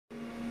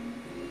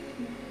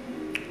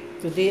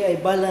Today I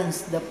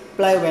balance the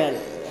flywheel.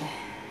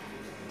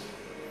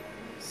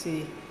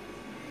 See,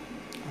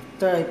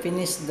 after I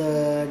finish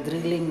the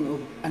drilling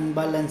of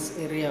unbalanced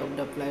area of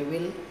the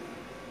flywheel,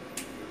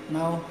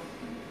 now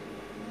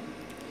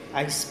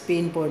I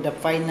spin for the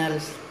final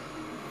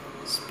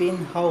spin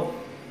how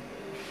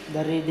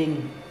the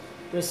reading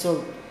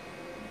result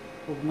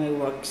of my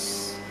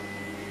works.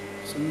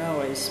 So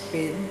now I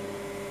spin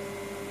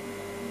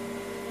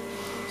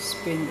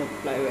the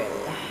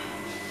flywheel.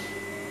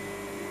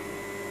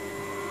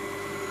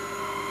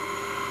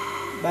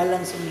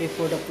 Balance only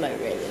for the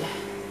flywheel.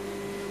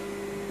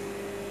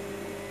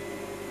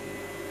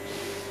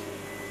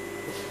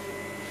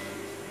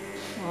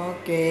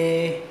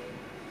 Okay,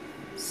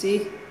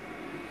 see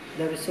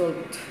the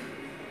result.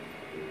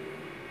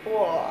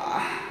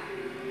 Wow,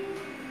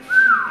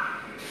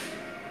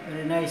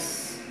 very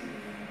nice.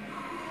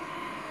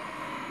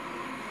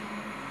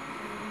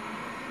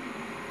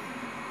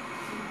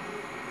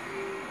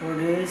 For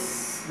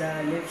this,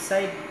 the left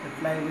side, the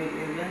flywheel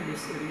area,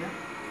 this area,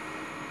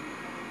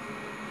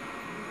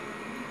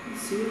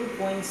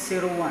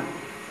 0.01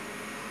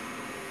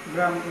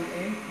 gram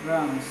in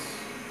grams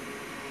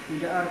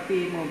with the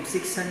RPM of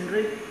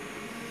 600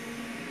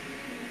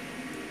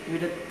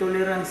 with a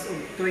tolerance of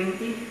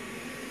 20.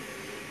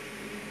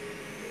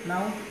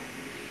 Now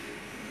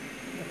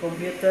the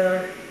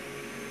computer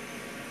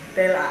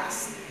tell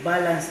us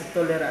balance the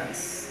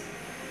tolerance.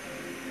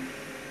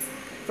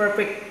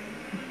 Perfect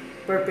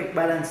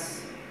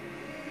balance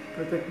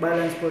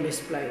for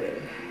this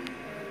flywheel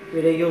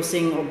with the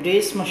using of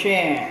this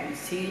machine,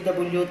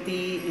 CWT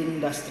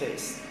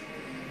Industries,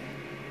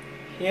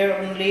 here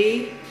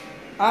only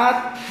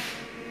at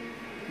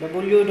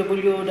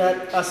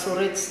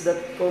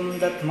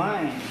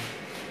www.asurits.com.my,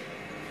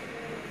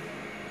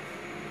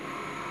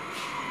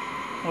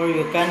 or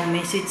you can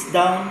message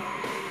down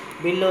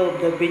below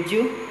the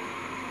video,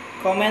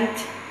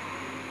 comment,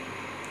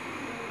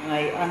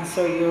 I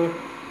answer your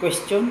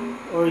question,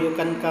 or you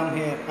can come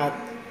here at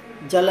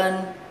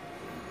Jalan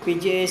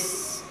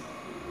PGS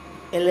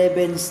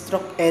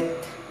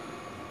 11/8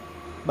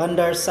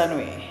 Bandar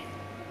Sanwe.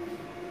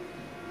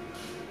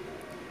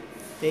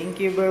 Thank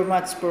you very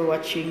much for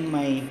watching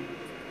my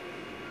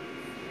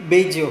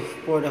video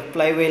for the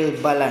flywheel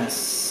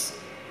balance.